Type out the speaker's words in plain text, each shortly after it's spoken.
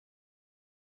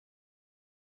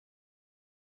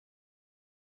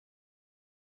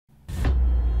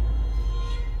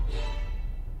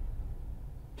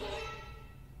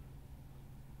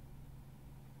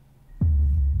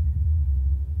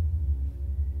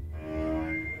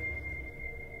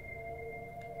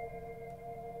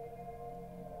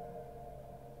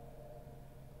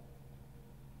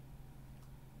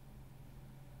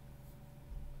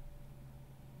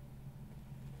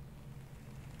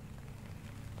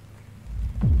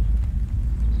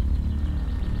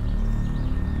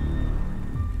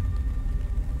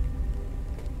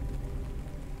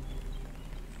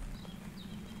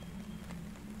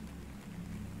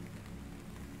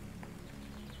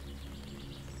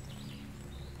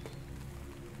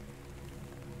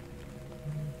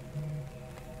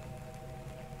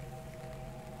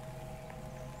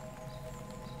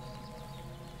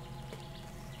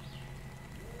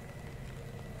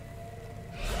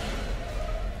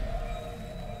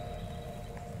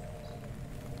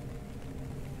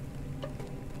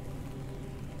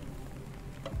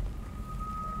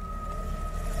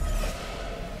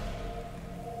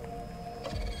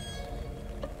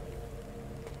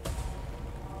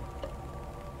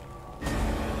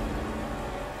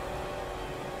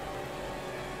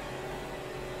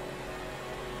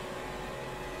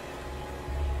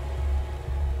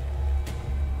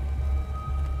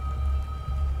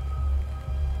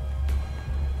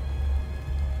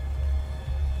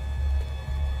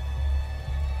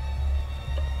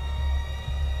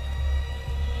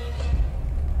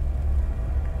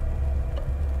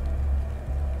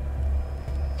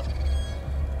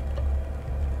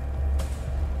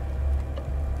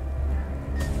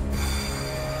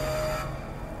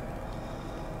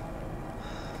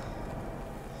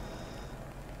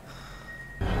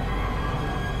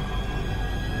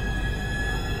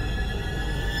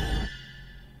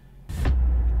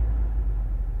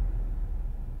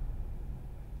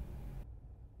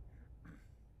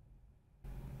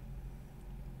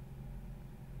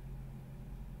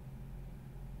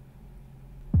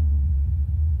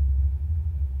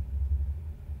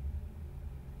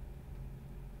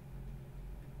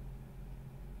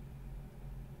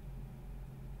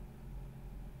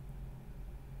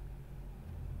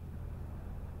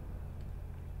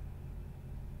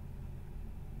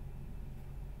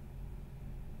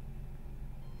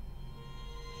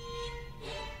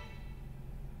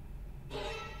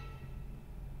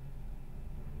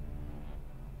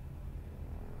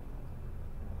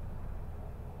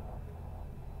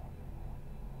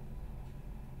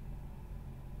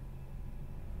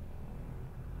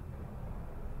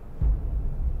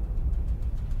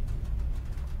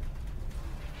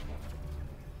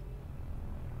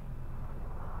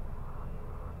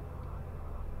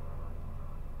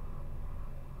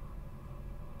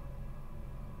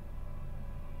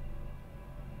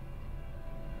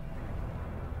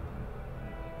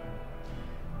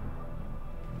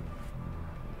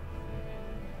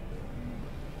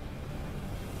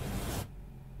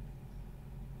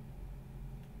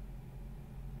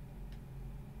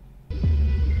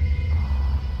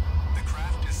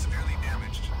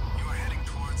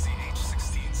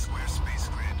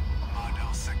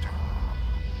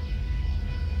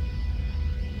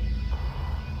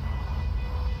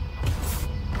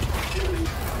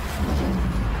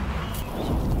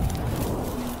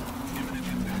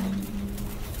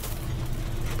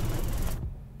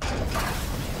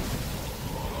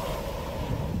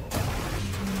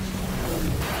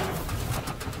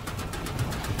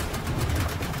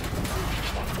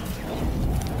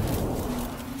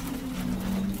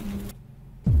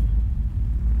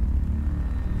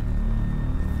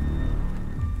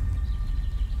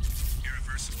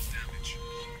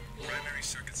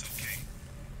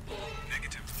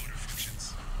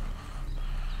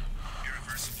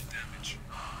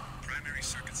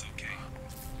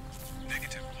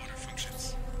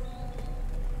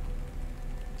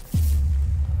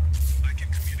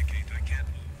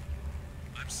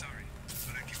I'm sorry,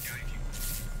 but I can guide you.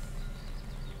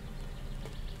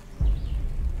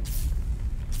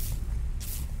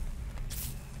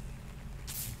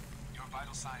 Your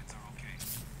vital signs are okay.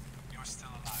 You're still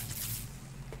alive.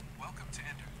 Welcome to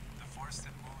Ender, the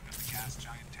forested moon of the gas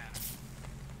giant Tanner.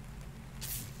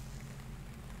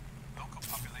 Local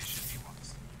population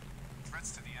Ewoks.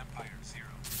 Threats to the Empire, 0.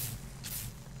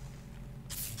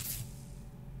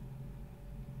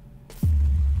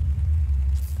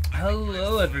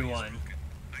 Hello, everyone.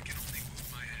 I can only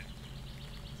move my head.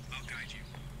 I'll guide you.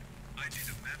 I did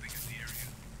a mapping of the area.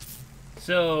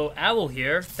 So, Owl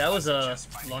here. That was a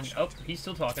long... Oh, he's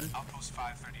still talking. Outpost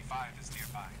 535 is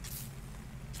nearby.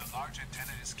 The large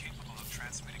antenna is capable of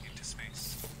transmitting into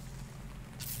space.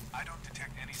 I don't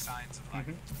detect any signs of life.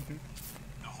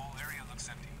 The whole area looks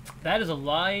empty. That is a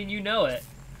lie, and you know it.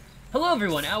 Hello,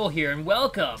 everyone. Owl here, and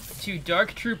welcome to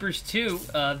Deathtroopers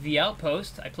 2, The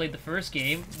Outpost. I played the first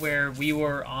game, where we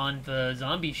were on the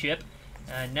zombie ship,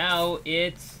 and now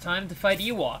it's time to fight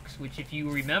Ewoks, which, if you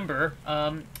remember,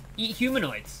 eat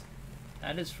humanoids.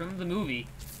 That is from the movie.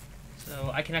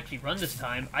 So I can actually run this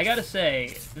time. I gotta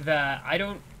say that I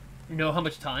don't know how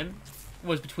much time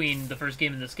was between the first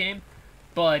game and this game,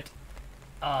 but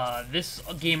this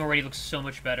game already looks so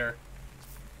much better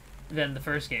than the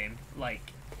first game.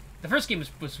 Like, the first game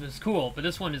was cool, but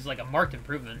this one is like a marked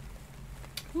improvement.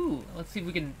 Ooh, let's see if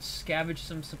we can scavenge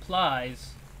some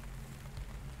supplies.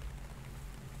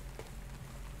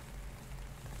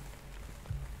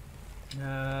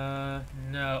 No.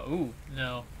 Ooh,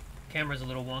 no. Camera's a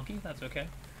little wonky. That's okay.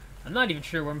 I'm not even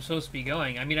sure where I'm supposed to be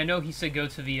going. I mean, I know he said go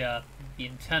to the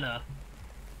antenna,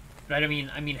 but I mean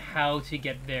how to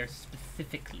get there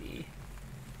specifically.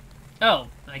 Oh,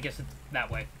 I guess it's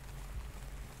that way.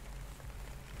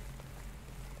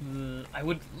 I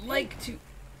would like to...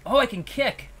 Oh, I can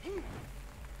kick! Can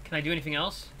I do anything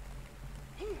else?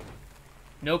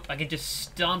 Nope, I can just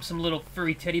stomp some little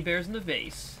furry teddy bears in the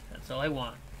face. That's all I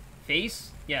want. Face?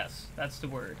 Yes, that's the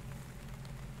word.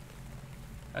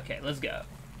 Okay, let's go.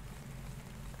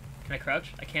 Can I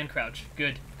crouch? I can crouch.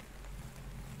 Good.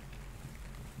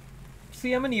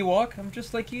 See, I'm an Ewok. I'm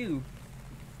just like you.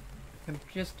 I'm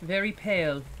just very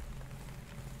pale.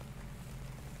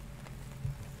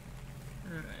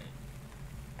 Alright.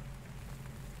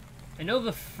 I know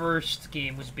the first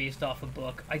game was based off a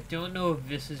book. I don't know if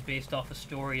this is based off a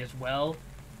story as well,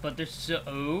 but there's so...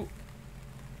 Oh.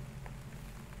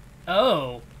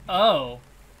 Oh. Oh.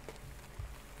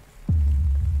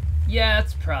 Yeah,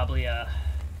 it's probably a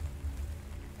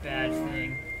bad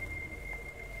thing.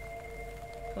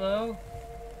 Hello?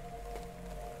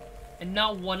 And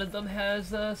not one of them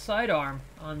has a sidearm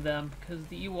on them, because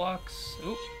the Ewoks...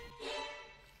 Oop.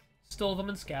 Stole them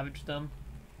and scavenged them.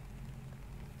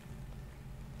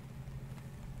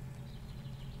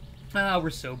 Ah, we're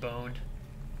so boned.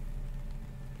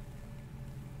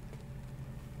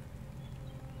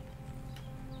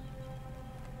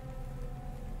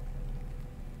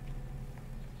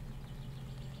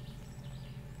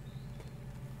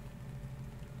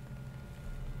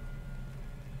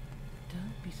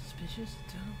 Don't be suspicious,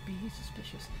 don't be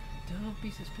suspicious, don't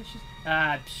be suspicious.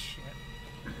 Ah, shit.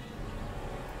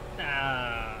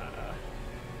 Ah.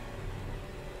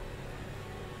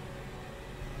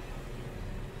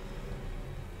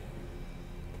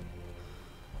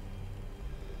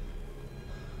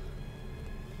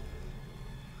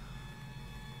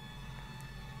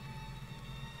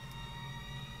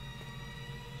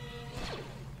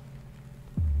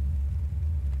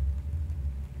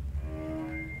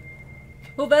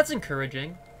 Well, that's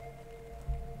encouraging.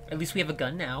 At least we have a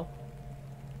gun now.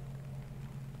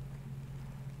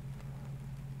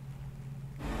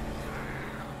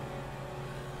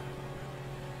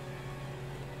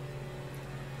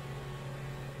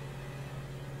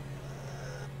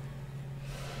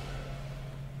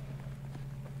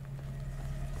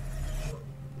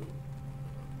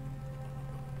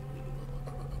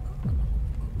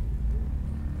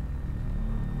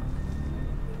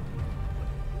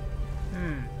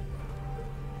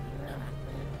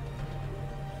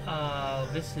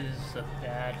 This is a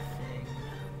bad thing.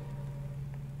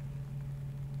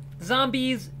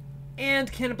 Zombies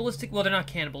and cannibalistic... Well, they're not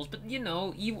cannibals, but, you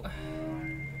know, you...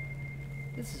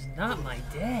 This is not my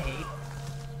day.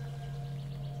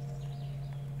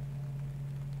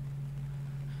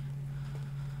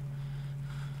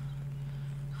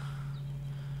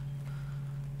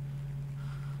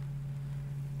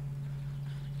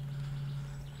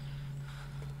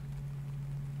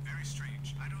 Very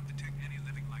strange. I don't detect any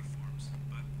living life forms,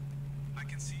 but I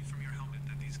can see from your helmet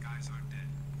that these guys aren't dead.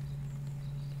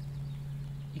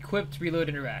 Equipped, reload,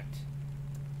 interact.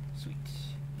 Sweet.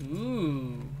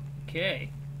 Ooh. Okay.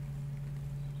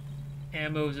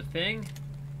 Ammo's a thing.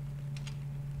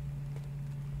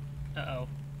 Uh-oh.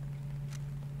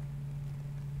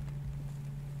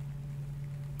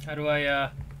 How do I,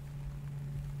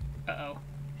 Uh-oh.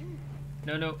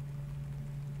 No, no.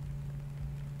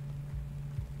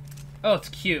 Oh, it's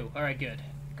Q. Alright, good.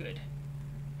 Good.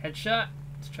 Headshot.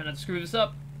 Let's try not to screw this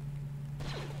up.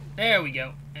 There we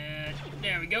go. And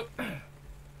there we go.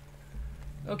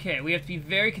 Okay, we have to be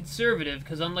very conservative,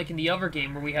 because unlike in the other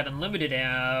game where we had unlimited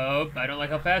ammo... I don't like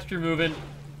how fast you're moving.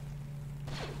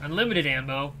 Unlimited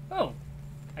ammo. Oh.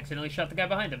 Accidentally shot the guy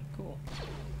behind him. Cool.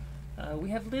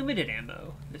 We have limited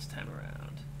ammo this time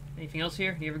around. Anything else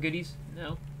here? Any other goodies?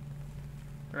 No?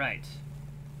 Right.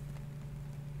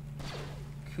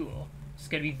 Cool. Just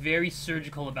gotta be very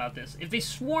surgical about this. If they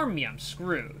swarm me, I'm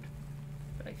screwed.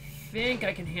 But I think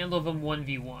I can handle them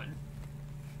 1v1.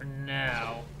 For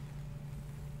now.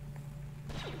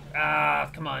 Ah,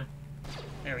 come on.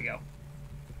 There we go.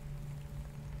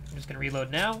 I'm just gonna reload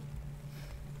now.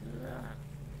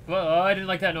 Whoa, I didn't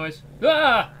like that noise.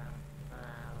 Ah!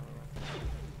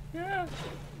 Yeah.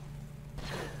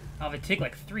 Oh, they take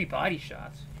like 3 body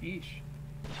shots. Sheesh.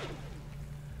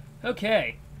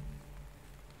 Okay.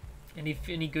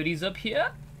 Any goodies up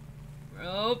here?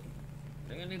 Oh,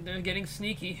 they're getting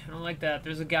sneaky. I don't like that.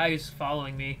 There's a guy who's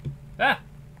following me. Ah!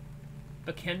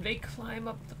 But can they climb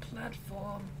up the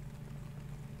platform?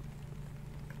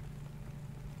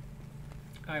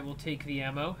 I will take the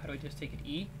ammo. How do I just take it?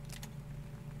 E?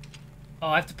 Oh,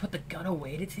 I have to put the gun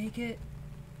away to take it?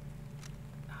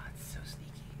 Ah, it's so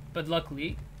sneaky. But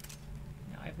luckily,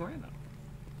 now I have more ammo.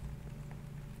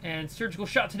 And surgical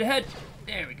shot to the head.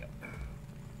 There we go.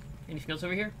 Anything else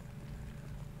over here?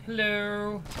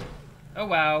 Hello. Oh,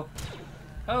 wow.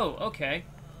 Oh, okay.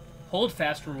 Hold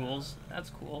fast rules. That's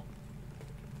cool.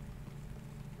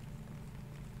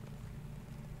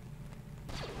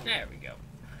 There we go.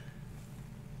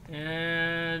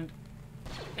 And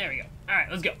there we go. Alright,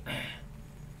 let's go.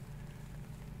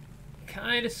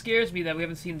 Kind of scares me that we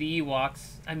haven't seen the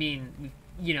Ewoks. I mean,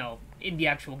 you know, in the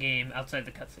actual game, outside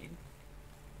the cutscene.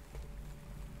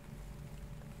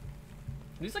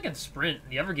 At least I can sprint. In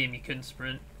the other game, you couldn't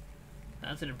sprint.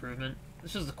 That's an improvement.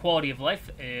 This is the quality of life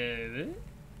thing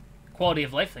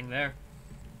there.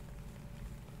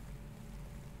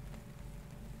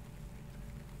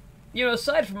 You know,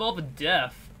 aside from all the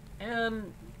death,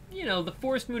 and, you know, the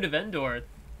Forest Moon of Endor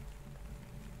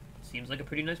seems like a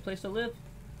pretty nice place to live.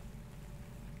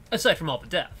 Aside from all the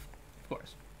death, of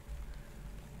course.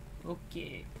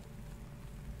 Okay.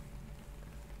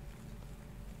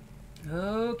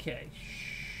 Okay.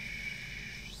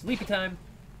 Shh. Sleepy time.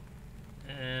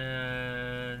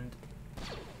 And...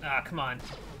 ah, come on.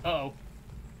 Uh-oh.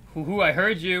 Hoo-hoo, I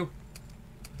heard you.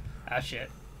 Ah, shit.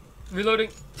 Reloading.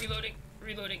 Reloading.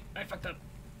 Reloading. I fucked up.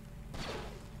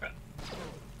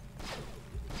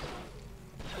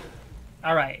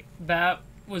 Alright. That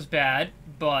was bad,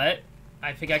 but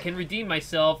I think I can redeem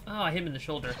myself. Oh, I hit him in the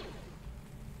shoulder.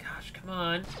 Gosh, come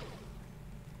on.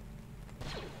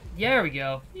 There we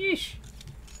go. Yeesh.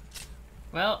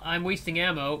 Well, I'm wasting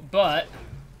ammo, but...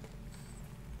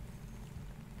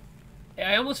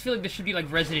 I almost feel like this should be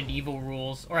like Resident Evil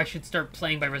rules, or I should start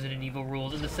playing by Resident Evil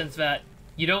rules, in the sense that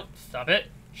you don't... stop it.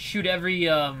 Shoot every,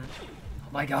 oh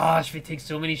my gosh, it takes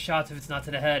so many shots if it's not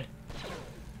to the head.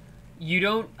 You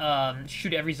don't,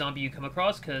 shoot every zombie you come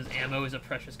across, because ammo is a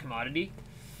precious commodity.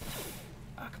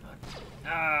 Ah, come on.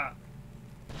 Ah.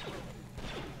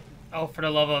 Oh, for the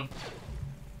love of...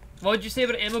 what would you say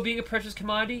about ammo being a precious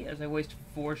commodity? As I waste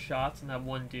 4 shots on that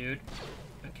one dude.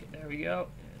 Okay, there we go.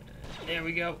 There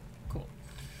we go. Cool.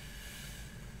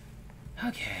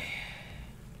 Okay.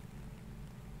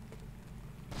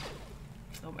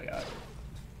 Oh my god.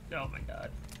 Oh my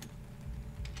god.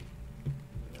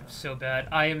 I'm so bad.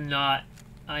 I am not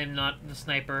the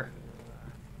sniper.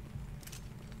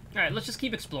 Alright, let's just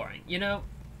keep exploring, you know?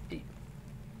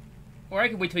 Or I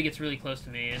can wait till he gets really close to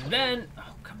me, and then...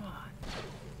 oh, come on.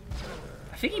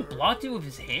 I think he blocked it with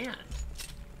his hand.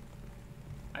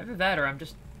 Either that, or I'm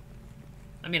just...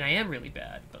 I mean, I am really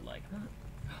bad, but like...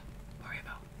 more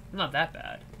ammo. I'm not that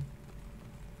bad.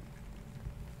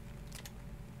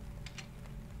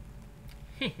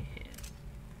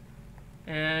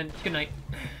 And good night.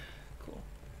 Cool.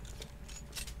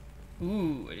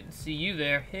 Ooh, I didn't see you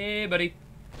there. Hey, buddy.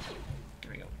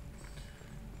 There we go.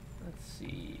 Let's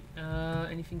see.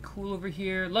 Anything cool over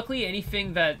here? Luckily,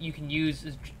 anything that you can use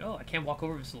is... oh, I can't walk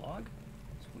over this log?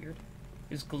 It's weird.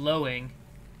 Is glowing.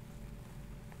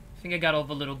 I think I got all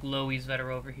the little glowies that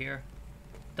are over here.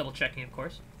 Double checking, of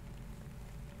course.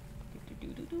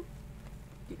 Oh,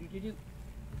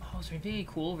 is there anything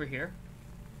cool over here?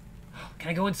 Can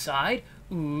I go inside?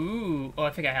 Ooh. Oh,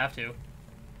 I think I have to.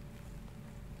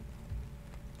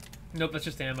 Nope, that's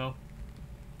just ammo.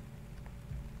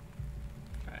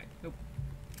 Alright, nope.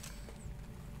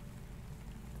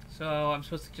 So, I'm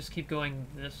supposed to just keep going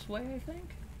this way, I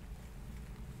think?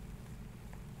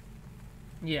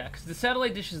 Yeah, because the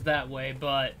satellite dish is that way,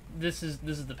 but this is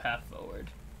the path forward.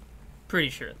 Pretty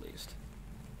sure, at least.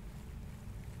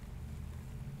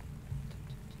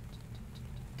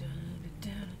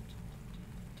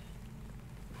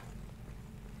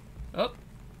 Oh.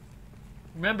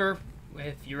 Remember,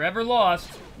 if you're ever lost,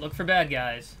 look for bad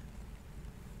guys.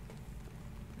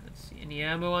 Let's see, any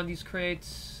ammo on these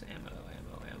crates? Ammo.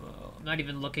 I'm not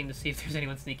even looking to see if there's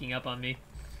anyone sneaking up on me.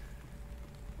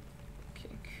 Okay,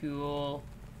 cool.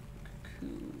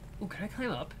 Ooh, can I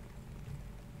climb up?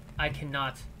 I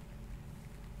cannot.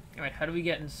 Alright, how do we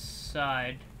get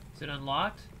inside? Is it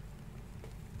unlocked?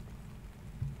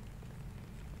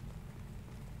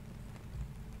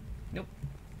 Nope.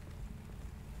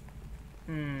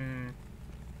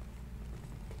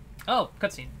 Oh,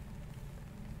 cutscene.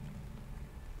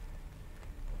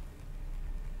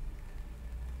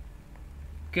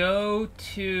 Go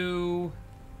to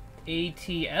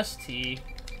ATST.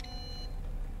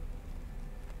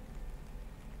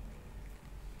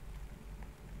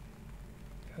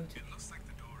 It looks like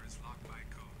the door is locked by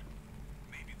code.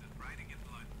 Maybe the writing in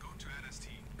blood. Go to ATST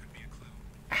could be a clue.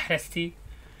 ATST?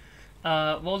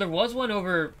 Well, there was one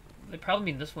over... They probably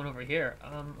mean this one over here.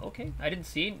 Okay. I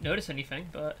didn't notice anything,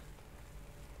 but...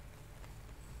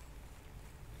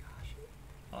 Gosh.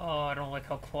 Oh, I don't like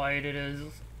how quiet it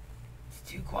is. It's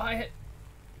too quiet.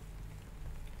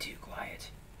 Too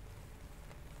quiet.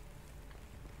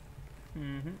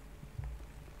 Let's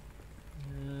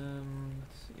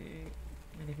see.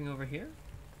 Anything over here?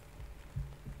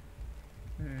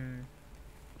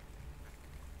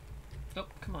 Oh,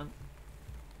 come on.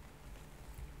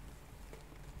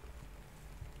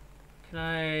 Can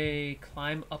I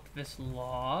climb up this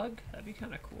log? That'd be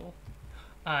kind of cool.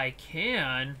 I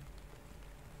can.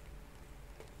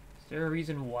 Is there a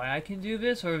reason why I can do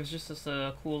this, or is it just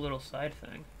a cool little side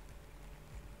thing?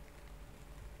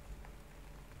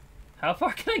 How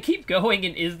far can I keep going,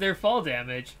 and is there fall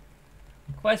damage?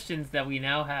 Questions that we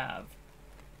now have.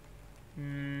 I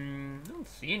don't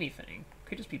see anything.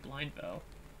 Could just be blind bow.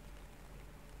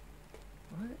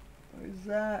 What? What is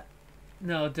that?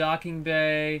 No, docking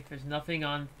bay. There's nothing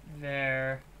on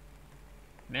there.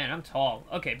 Man, I'm tall.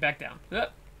 Okay, back down.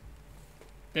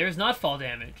 There's not fall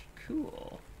damage.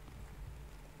 Cool.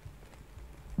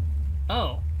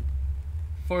 Oh.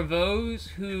 For those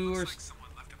who are... Like someone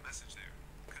left a message there.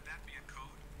 Could that be a code?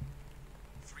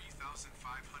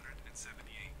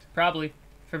 3578. Probably.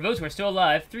 For those who are still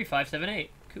alive,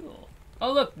 3578. Cool.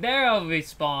 Oh, look, there I'll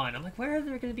respawn. I'm like, where are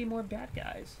there going to be more bad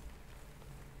guys?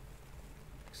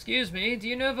 Excuse me, do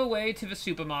you know of a way to the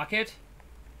supermarket?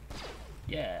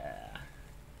 Yeah.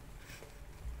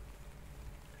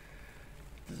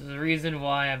 This is the reason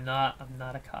why I'm not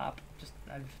a cop. Just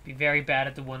I'd be very bad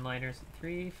at the one-liners.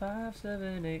 3, 5,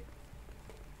 7, 8.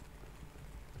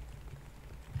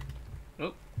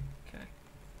 Oh, okay.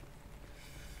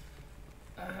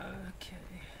 Okay.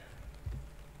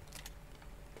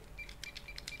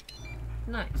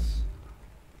 Nice.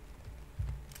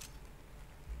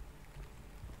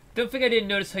 Don't think I didn't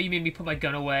notice how you made me put my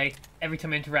gun away every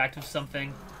time I interact with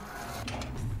something.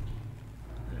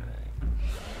 Alright.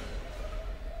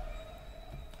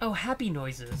 Oh, happy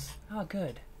noises. Oh,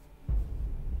 good.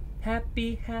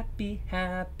 Happy, happy,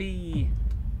 happy.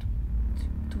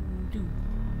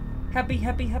 Happy,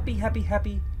 happy, happy, happy,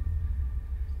 happy.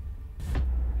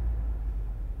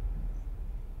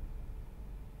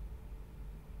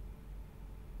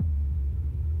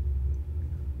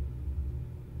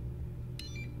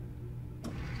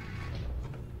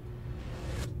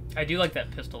 I do like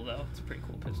that pistol, though. It's a pretty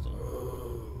cool pistol.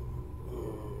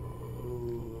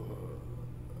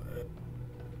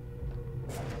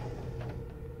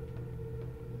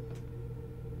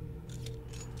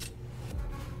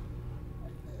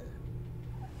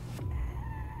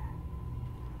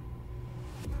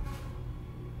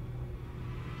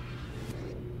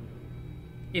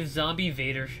 If Zombie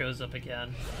Vader shows up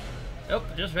again. Oh,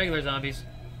 just regular zombies.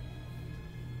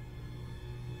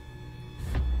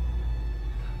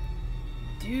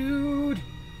 Dude!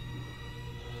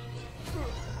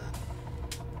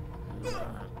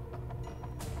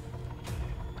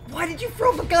 Why did you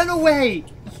throw the gun away?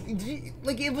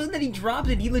 Like, it wasn't that he dropped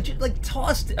it, he legit, like,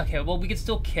 tossed it. Okay, well, we could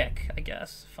still kick, I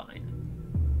guess.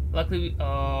 Fine. Luckily, we...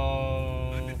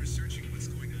 Oh... I've been researching what's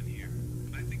going on here.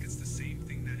 I think it's the same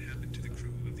thing that happened to the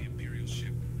crew of the Imperial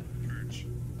ship, Purge.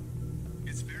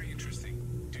 It's very interesting.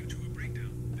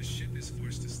 is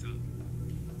forced to stop.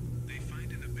 They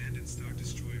find an abandoned Star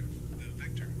Destroyer, the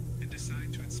Vector, and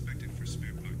decide to inspect it for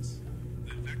spare parts.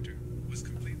 The Vector was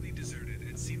completely deserted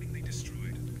and seemingly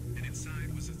destroyed, and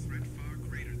inside was a threat far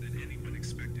greater than anyone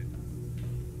expected.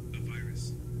 A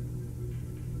virus.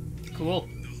 Cool.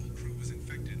 The whole crew was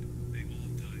infected. They all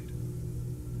died.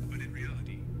 But in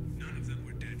reality, none of them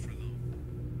were dead for long.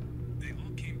 They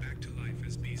all came back to life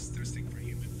as beasts thirsting for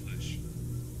human flesh.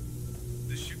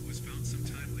 The ship was found some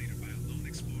time later by a lone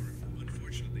explorer who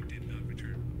unfortunately did not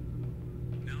return.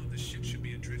 Now the ship should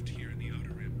be adrift here in the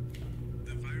Outer Rim.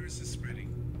 The virus is spreading,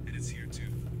 and it's here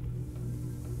too.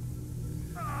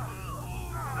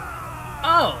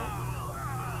 Oh!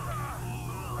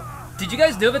 Did you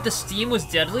guys know that the steam was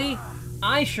deadly?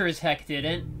 I sure as heck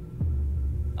didn't.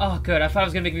 Oh, good. I thought it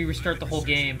was gonna make me restart the whole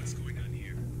game. What's going on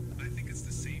here? I think it's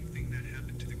the same thing that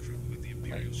happened to the crew of the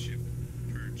Imperial ship,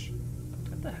 Purge.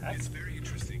 What the heck? It's very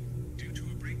interesting. Due to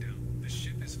a breakdown, the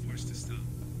ship is forced to stop.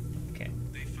 Okay.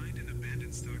 They find an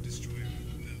abandoned Star Destroyer,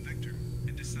 the Vector,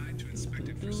 and decide to inspect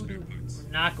it for spare parts.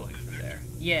 We're not going for there.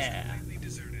 Yeah. Completely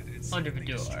deserted and Under the seemingly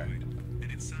door. destroyed,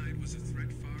 and inside was a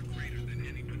threat far greater than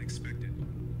anyone expected.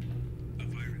 A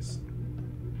virus.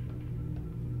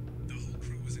 The whole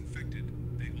crew was infected.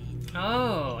 They all died.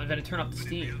 Oh, and then it turned off the But in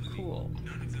steam. reality, Cool.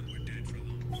 none of them were dead for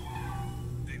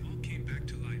long. They all came back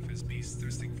to life as beasts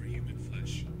thirsting for human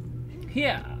flesh.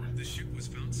 Yeah. The ship was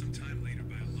found some time later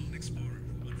by a lone explorer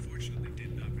who unfortunately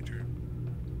did not return.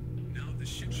 Now the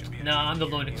ship should be No, I'm the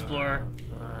adrift lone here. explorer.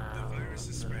 The virus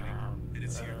is spreading, and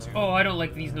it's here too. Oh, I don't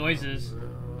like these noises.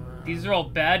 These are all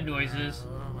bad noises.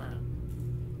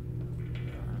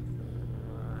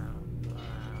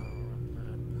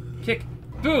 Kick.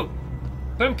 Boom!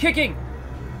 But I'm kicking!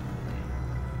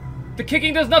 The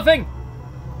kicking does nothing!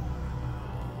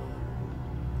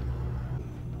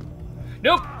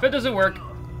 Nope, that doesn't work.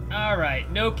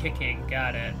 Alright, no kicking.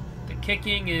 Got it. The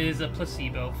kicking is a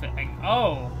placebo thing.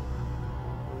 Oh.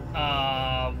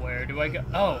 Where do I go?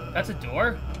 Oh, that's a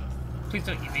door? Please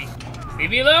don't eat me. Leave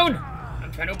me alone!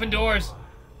 I'm trying to open doors.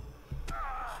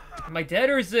 Am I dead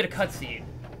or is it a cutscene?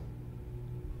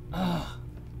 Oh.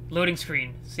 Loading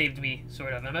screen saved me,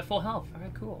 sort of. I'm at full health.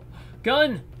 Alright, cool.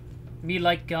 Gun! Me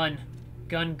like gun.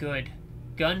 Gun good.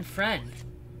 Gun friend.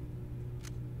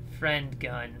 Friend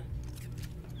gun.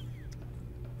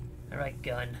 Alright,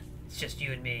 gun. It's just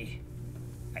you and me.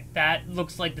 That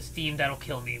looks like the steam that'll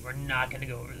kill me. We're not gonna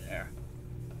go over there.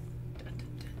 Dun, dun,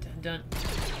 dun, dun, dun.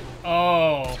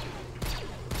 Oh.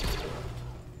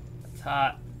 That's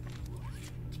hot.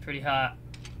 It's pretty hot.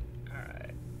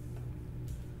 Alright.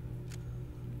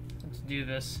 Let's do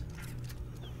this.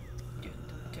 Dun,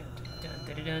 dun, dun,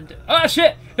 dun, dun, dun, dun. Oh,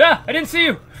 shit! Ah! I didn't see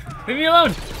you! Leave me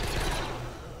alone!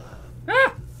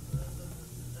 Ah!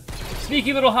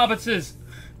 Sneaky little hobbitses!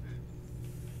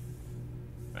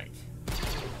 Right.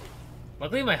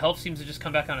 Luckily, my health seems to just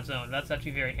come back on its own. That's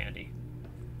actually very handy.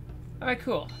 Alright,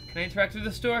 cool. Can I interact with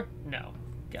this door? No.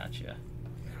 Gotcha.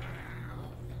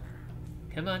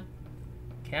 Come on.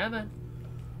 Come on.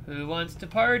 Who wants to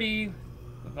party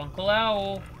with Uncle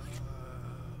Owl?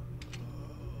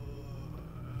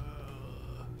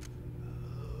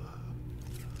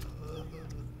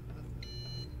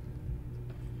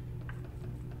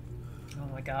 Oh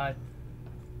my god.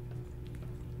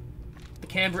 The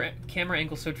camera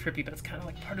angle's so trippy, but it's kind of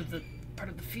like part of the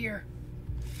fear.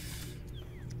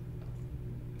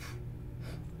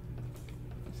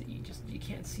 You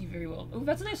can't see very well. Oh,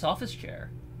 that's a nice office chair.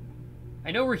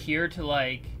 I know we're here to,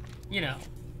 like, you know,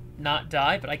 not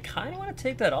die, but I kind of want to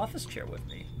take that office chair with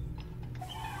me.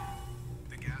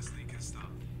 The gas leak has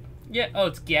stopped. Yeah, oh,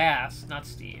 it's gas, not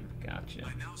steam. Gotcha.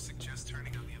 I now suggest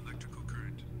turning on the electrical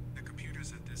current. The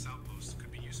computers at this outpost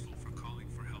could be useful for calling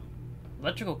for help.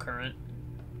 Electrical current?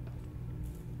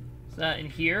 Is that in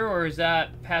here, or is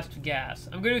that past the gas?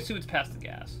 I'm going to assume it's past the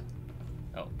gas.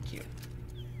 Oh, cute.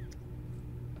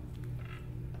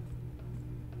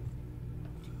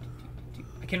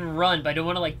 I can run, but I don't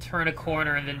want to, like, turn a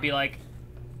corner and then be like,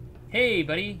 hey,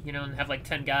 buddy, you know, and have, like,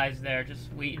 10 guys there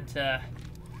just waiting to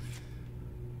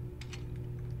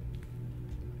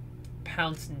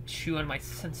pounce and chew on my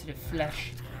sensitive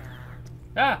flesh.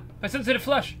 Ah! My sensitive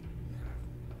flesh!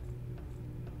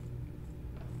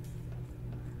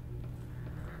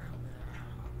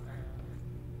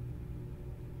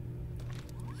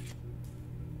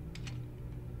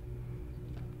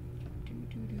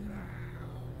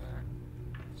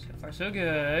 So far, so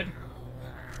good.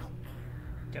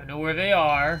 Don't know where they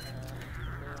are.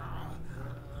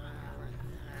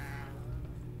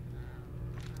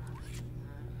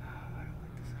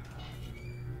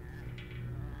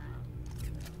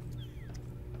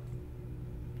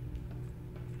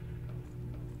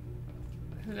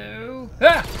 Hello?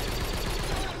 Ah!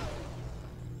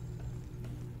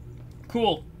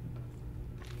 Cool.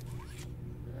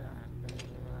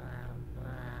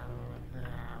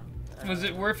 Was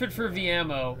it worth it for the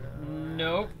ammo?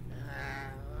 Nope.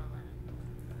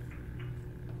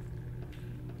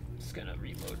 Just gonna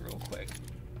reload real quick.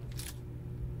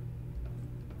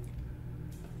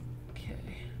 Okay.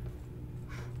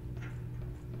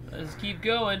 Let's keep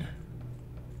going.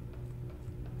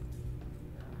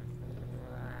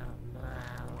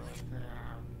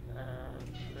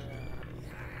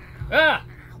 Ah!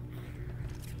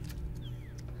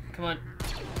 Come on.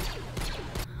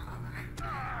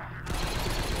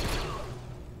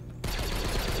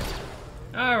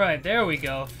 Alright, there we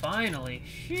go. Finally.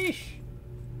 Sheesh.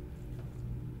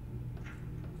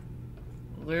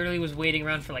 Literally was waiting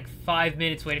around for like 5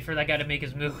 minutes waiting for that guy to make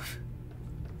his move.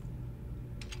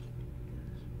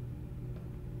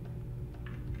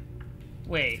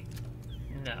 Wait.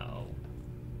 No.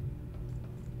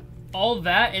 All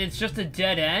that and it's just a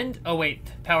dead end? Oh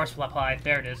wait, power supply.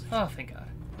 There it is. Oh, thank God.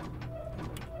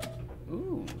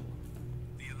 Ooh.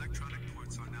 The electronic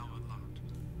ports are now unlocked.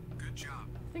 Good job.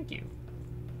 Thank you.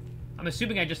 I'm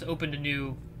assuming I just opened a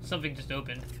new... Something just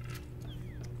opened.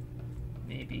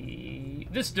 Maybe...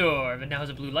 This door, but now has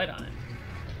a blue light on it.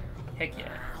 Heck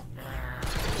yeah.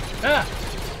 Ah!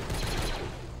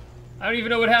 I don't even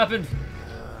know what happened.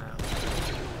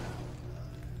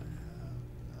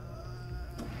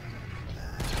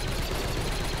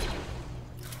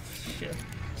 Shit.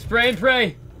 Spray and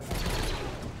pray!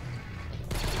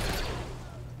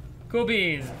 Cool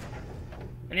beans.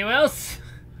 Anyone else?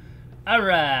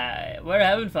 Alright, we're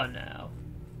having fun now.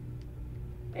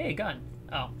 Hey, gun.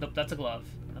 Oh, nope, that's a glove.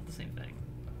 Not the same thing.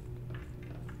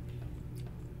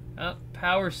 Oh,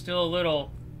 power's still a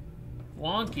little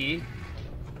wonky.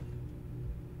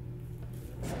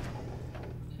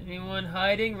 Anyone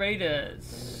hiding? Ready to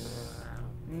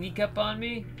sneak up on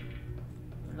me?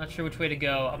 I'm not sure which way to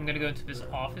go. I'm gonna go into this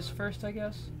office first, I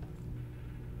guess.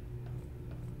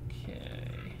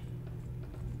 Okay.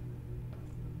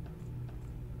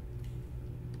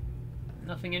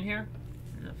 Nothing in here?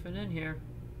 Nothing in here.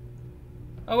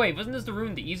 Oh wait, wasn't this the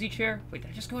room, the easy chair? Wait,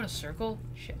 did I just go in a circle?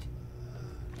 Shit.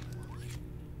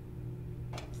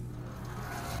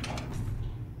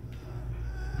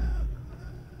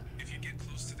 If you get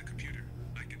close to the computer,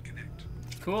 I can connect.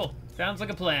 Cool. Sounds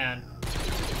like a plan.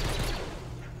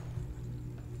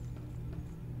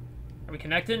 Are we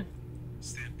connected?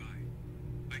 Stand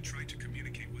by. I tried to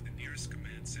communicate with the nearest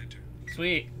command center.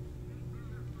 Sweet.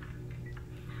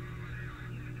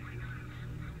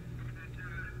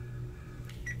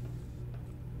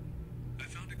 I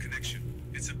found a connection.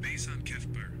 It's a base on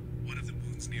Kefber, one of the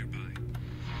moons nearby.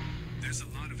 There's a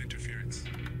lot of interference.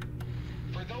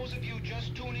 For those of you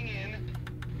just tuning in,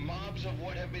 mobs of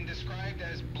what have been described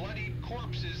as bloodied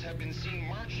corpses have been seen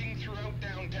marching throughout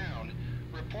downtown.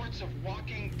 Reports of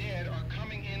walking dead are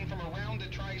coming in from around the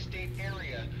tri-state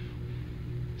area.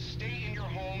 Stay in your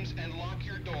homes and lock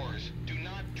your doors. Do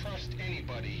not trust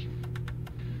anybody.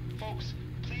 Folks,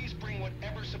 please bring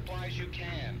whatever supplies you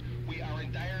can. We are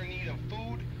in dire need of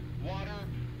food, water,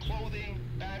 clothing,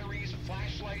 batteries,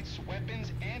 flashlights,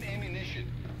 weapons, and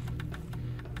ammunition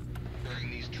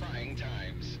during these trying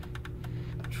times.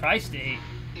 Tri-state.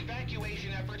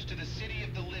 Evacuation efforts to the City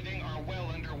of the Living are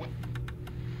well underway.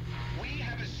 We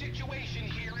have a situation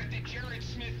here at the Jared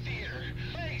Smith Theater.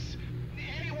 Please,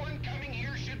 anyone coming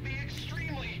here should be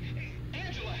extremely...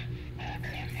 Angela!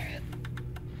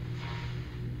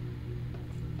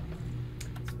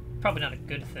 Probably not a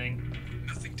good thing.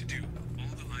 Nothing to do. All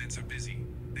the lines are busy.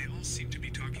 They all seem to be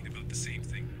talking about the same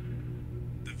thing.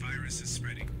 The virus is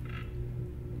spreading.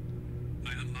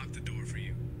 I unlocked the door for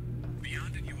you.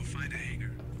 Beyond it, you will find a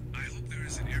hangar. I hope there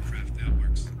is an aircraft that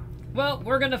works. Well,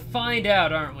 we're gonna find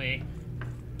out, aren't we?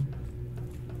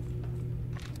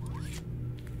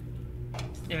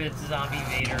 If it's Zombie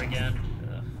Vader again.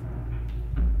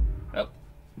 Ugh.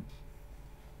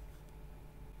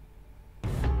 Oh.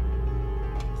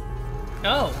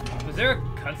 Oh, was there a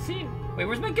cutscene? Wait,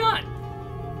 where's my gun?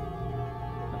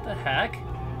 What the heck?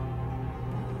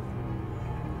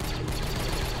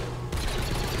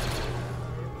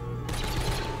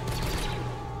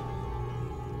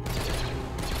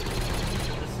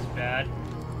 This is bad.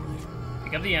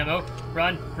 Pick up the ammo.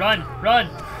 Run, run, run!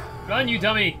 Run, you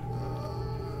dummy!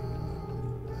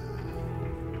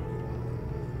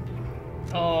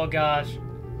 Oh gosh.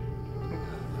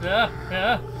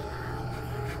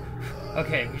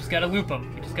 Okay, we just gotta loop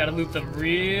them. We just gotta loop them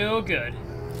real good.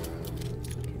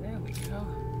 Okay, there we go.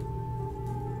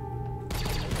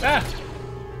 Ah!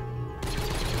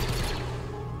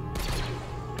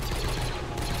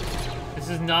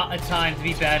 is not a time to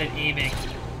be bad at aiming.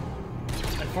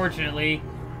 Unfortunately,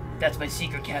 that's my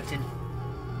secret, Captain.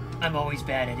 I'm always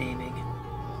bad at aiming.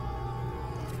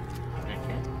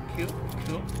 Okay, cool,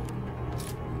 cool.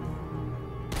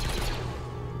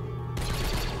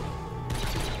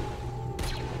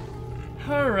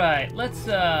 Alright, let's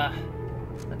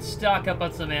stock up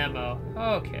on some ammo.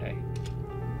 Okay.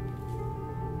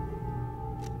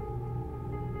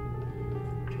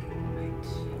 Right.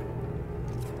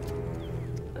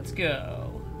 Let's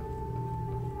go.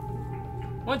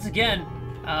 Once again,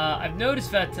 I've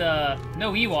noticed that,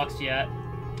 no Ewoks yet.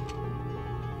 So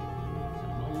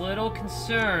I'm a little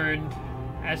concerned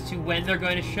as to when they're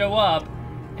going to show up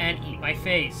and eat my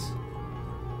face.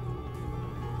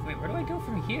 Wait, where do I go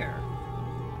from here?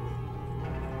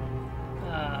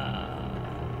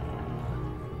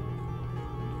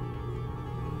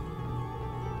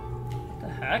 What the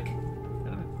heck?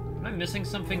 Am I missing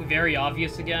something very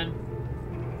obvious again?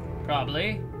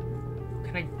 Probably.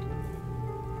 Can I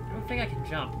don't think I can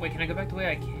jump. Wait, can I go back the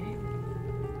way I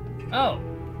came? Oh.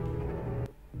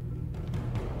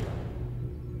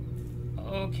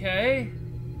 Okay.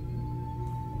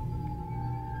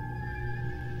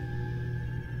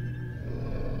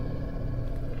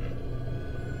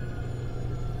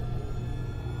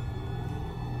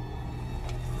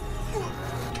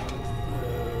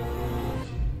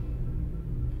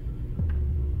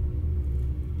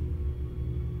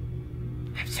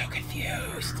 I'm so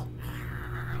confused.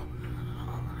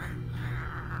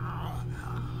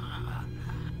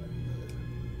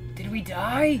 Did we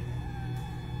die?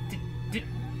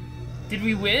 Did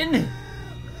we win?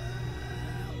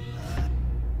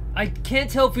 I can't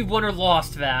tell if we won or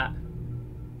lost that.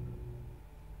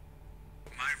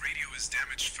 My radio is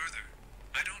damaged further.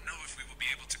 I don't know if we will be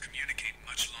able to communicate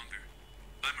much longer.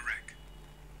 I'm a wreck.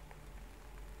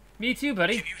 Me too,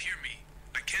 buddy. Can you hear me?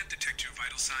 I can't detect your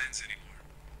vital signs anymore.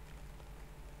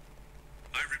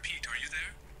 I repeat, are you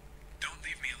there? Don't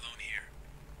leave me alone here.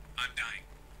 I'm dying.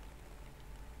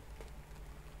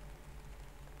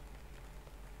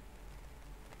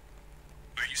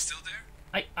 Are you still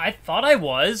there? I thought I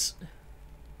was.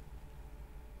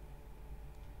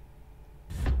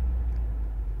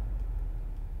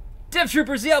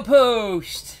 Deathtroopers, the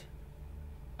Outpost!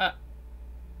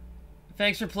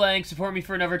 Thanks for playing. Support me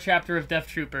for another chapter of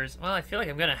Deathtroopers. Well, I feel like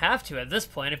I'm gonna have to at this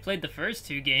point. I've played the first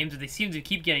two games, and they seem to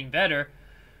keep getting better.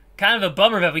 Kind of a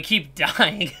bummer that we keep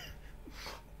dying.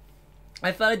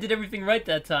 I thought I did everything right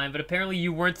that time, but apparently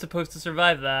you weren't supposed to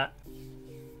survive that.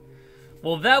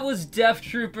 Well, that was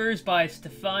Deathtroopers by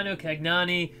Stefano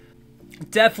Cagnani.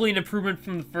 Definitely an improvement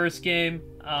from the first game.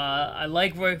 I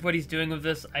like what he's doing with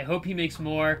this. I hope he makes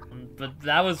more, but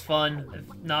that was fun.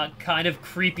 If not kind of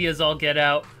creepy as all get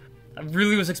out. I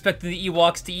really was expecting the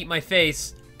Ewoks to eat my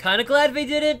face. Kind of glad they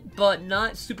did it, but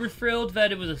not super thrilled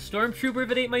that it was a stormtrooper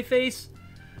that ate my face.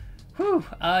 Whew.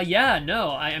 Yeah,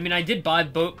 no. I mean, I did buy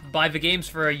the games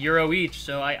for €1 each,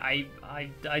 so I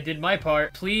did my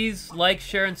part. Please like,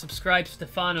 share, and subscribe to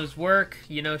Stefano's work.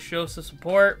 You know, show some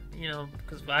support, you know,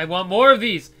 because I want more of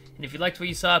these. And if you liked what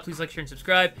you saw, please like, share, and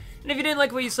subscribe. And if you didn't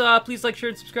like what you saw, please like, share,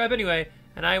 and subscribe anyway.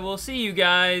 And I will see you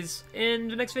guys in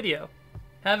the next video.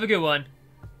 Have a good one.